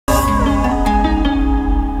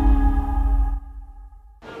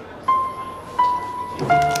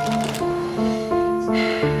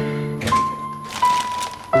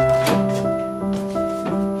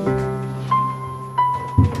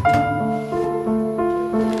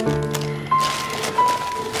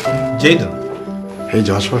Jayden. Hey,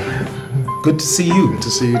 Joshua. Good to see you. Good to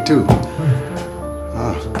see you too.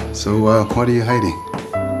 So what are you hiding?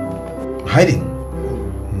 Hiding?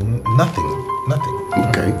 Nothing.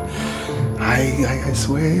 Okay. I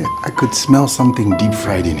swear I could smell something deep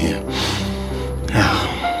fried in here.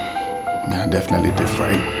 Yeah, definitely deep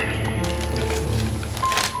fried.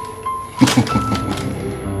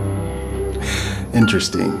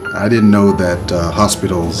 Interesting. I didn't know that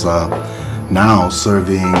hospitals now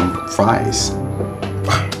serving fries.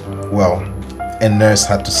 Well, a nurse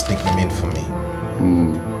had to stick them in for me.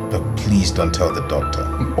 But please don't tell the doctor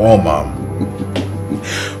or mom.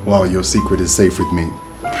 Well, your secret is safe with me.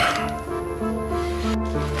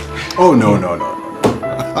 Oh, no.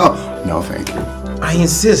 Oh, no, thank you. I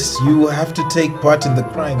insist. You have to take part in the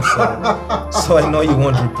crime, so I know you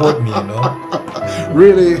won't report me, you know?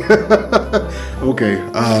 Really? Okay,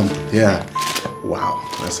 yeah. Wow,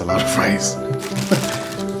 that's a lot of fries.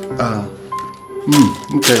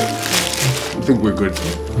 Okay. I think we're good.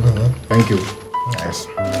 Thank you. Nice.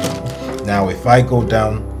 Now, if I go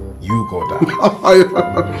down, you go down.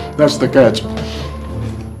 That's the catch.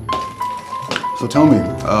 So tell me,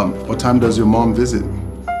 what time does your mom visit?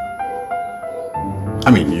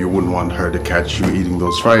 I mean, you wouldn't want her to catch you eating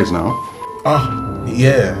those fries now.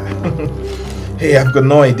 Yeah. Hey, I've got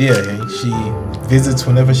no idea. She visits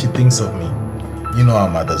whenever she thinks of me. You know how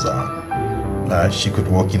mothers are. She could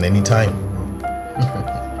walk in any time.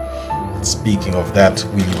 Speaking of that,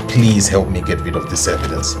 will you please help me get rid of this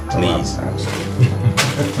evidence? Please.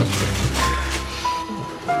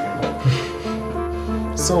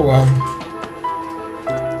 So,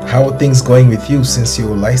 how are things going with you since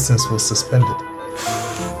your license was suspended?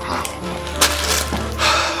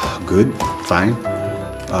 Good, fine.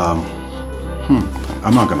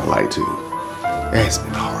 I'm not gonna lie to you. It's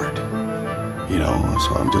been hard, you know,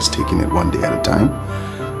 so I'm just taking it one day at a time.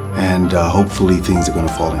 And hopefully things are gonna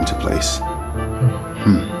fall into place.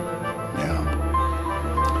 Yeah.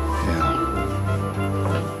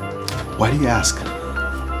 Why do you ask?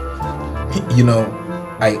 You know,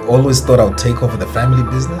 I always thought I'd take over the family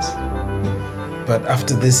business. But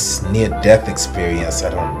after this near-death experience,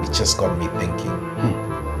 it just got me thinking.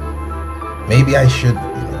 Maybe I should,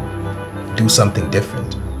 do something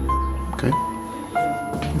different.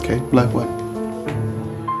 Okay, like what?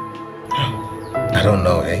 I don't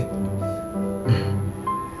know, eh?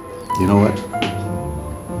 You know what?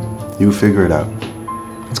 You figure it out.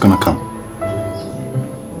 It's gonna come.